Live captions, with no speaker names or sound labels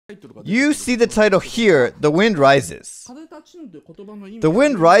You see the title here, The Wind Rises. The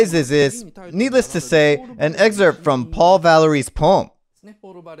Wind Rises is, needless to say, an excerpt from Paul Valéry's poem.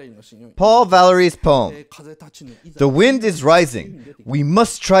 Paul Valéry's poem. The wind is rising. We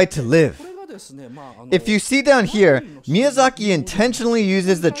must try to live. If you see down here, Miyazaki intentionally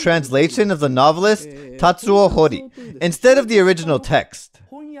uses the translation of the novelist Tatsuo Hori instead of the original text.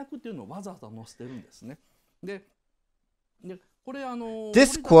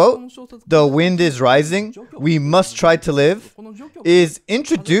 This quote, "The wind is rising, we must try to live," is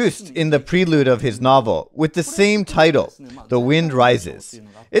introduced in the prelude of his novel with the same title, The Wind Rises.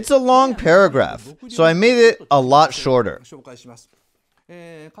 It's a long paragraph, so I made it a lot shorter.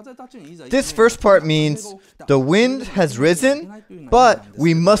 This first part means the wind has risen, but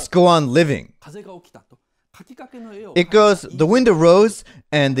we must go on living. It goes, the wind arose,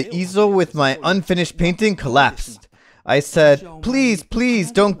 and the easel with my unfinished painting collapsed. I said, please,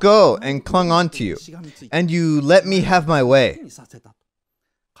 please don't go, and clung on to you, and you let me have my way.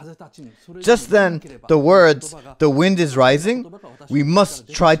 Just then, the words, the wind is rising, we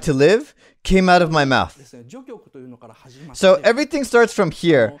must try to live, came out of my mouth. So everything starts from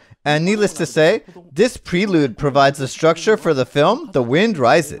here, and needless to say, this prelude provides the structure for the film, The Wind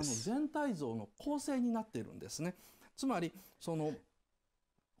Rises.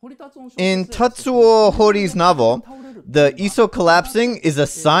 In Tatsuo Hori's novel, the easel collapsing is a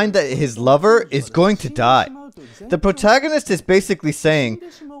sign that his lover is going to die. The protagonist is basically saying,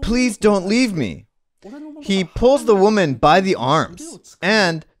 please don't leave me. He pulls the woman by the arms,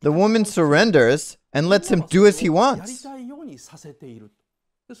 and the woman surrenders and lets him do as he wants.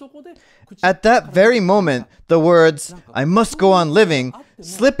 At that very moment, the words, I must go on living,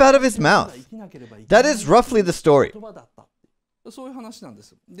 slip out of his mouth. That is roughly the story.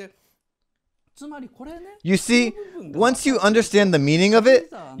 You see, once you understand the meaning of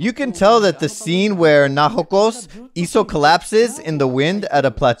it, you can tell that the scene where Nahoko's easel collapses in the wind at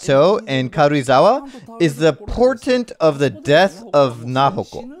a plateau in Karuizawa is the portent of the death of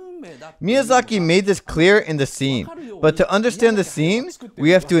Nahoko. Miyazaki made this clear in the scene, but to understand the scene, we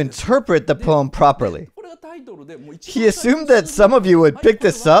have to interpret the poem properly. He assumed that some of you would pick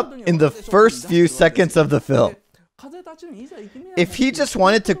this up in the first few seconds of the film. If he just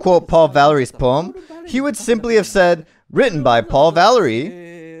wanted to quote Paul Valéry's poem, he would simply have said, written by Paul Valéry,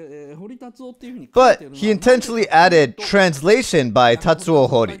 but he intentionally added translation by Tatsuo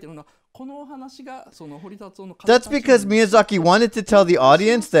Hori. That's because Miyazaki wanted to tell the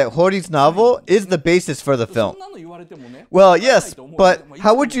audience that Hori's novel is the basis for the film. Well, yes, but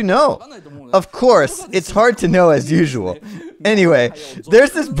how would you know? Of course, it's hard to know as usual. Anyway,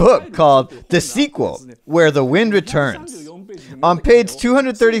 there's this book called The Sequel, Where the Wind Returns. On page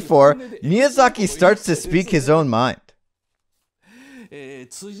 234, Miyazaki starts to speak his own mind.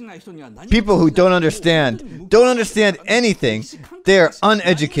 People who don't understand anything. They are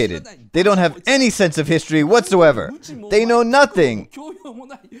uneducated. They don't have any sense of history whatsoever. They know nothing.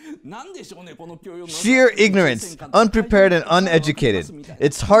 Sheer ignorance, unprepared and uneducated.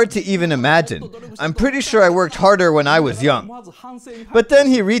 It's hard to even imagine. I'm pretty sure I worked harder when I was young. But then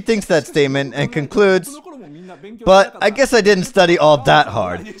he rethinks that statement and concludes, but I guess I didn't study all that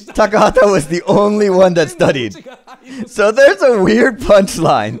hard. Takahata was the only one that studied. So there's a weird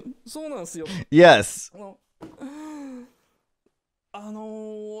punchline. Yes.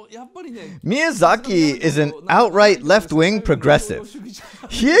 Miyazaki is an outright left-wing progressive.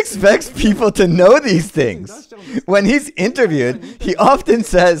 He expects people to know these things. When he's interviewed, he often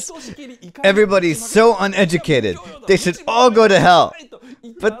says, everybody's so uneducated. They should all go to hell.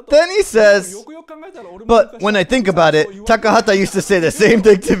 But then he says, but when I think about it, Takahata used to say the same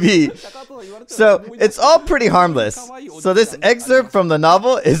thing to me. So it's all pretty harmless. So this excerpt from the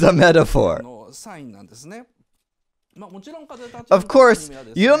novel is a metaphor. Of course,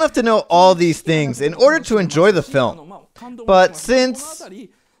 you don't have to know all these things in order to enjoy the film. But since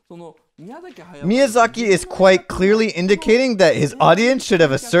Miyazaki is quite clearly indicating that his audience should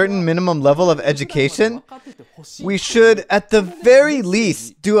have a certain minimum level of education, we should, at the very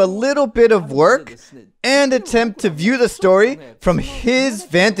least, do a little bit of work and attempt to view the story from his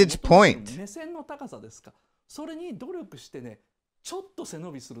vantage point.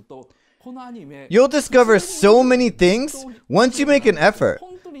 You'll discover so many things once you make an effort.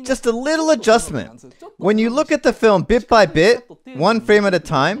 Just a little adjustment. When you look at the film bit by bit, one frame at a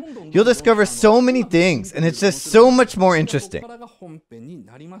time, you'll discover so many things, and it's just so much more interesting.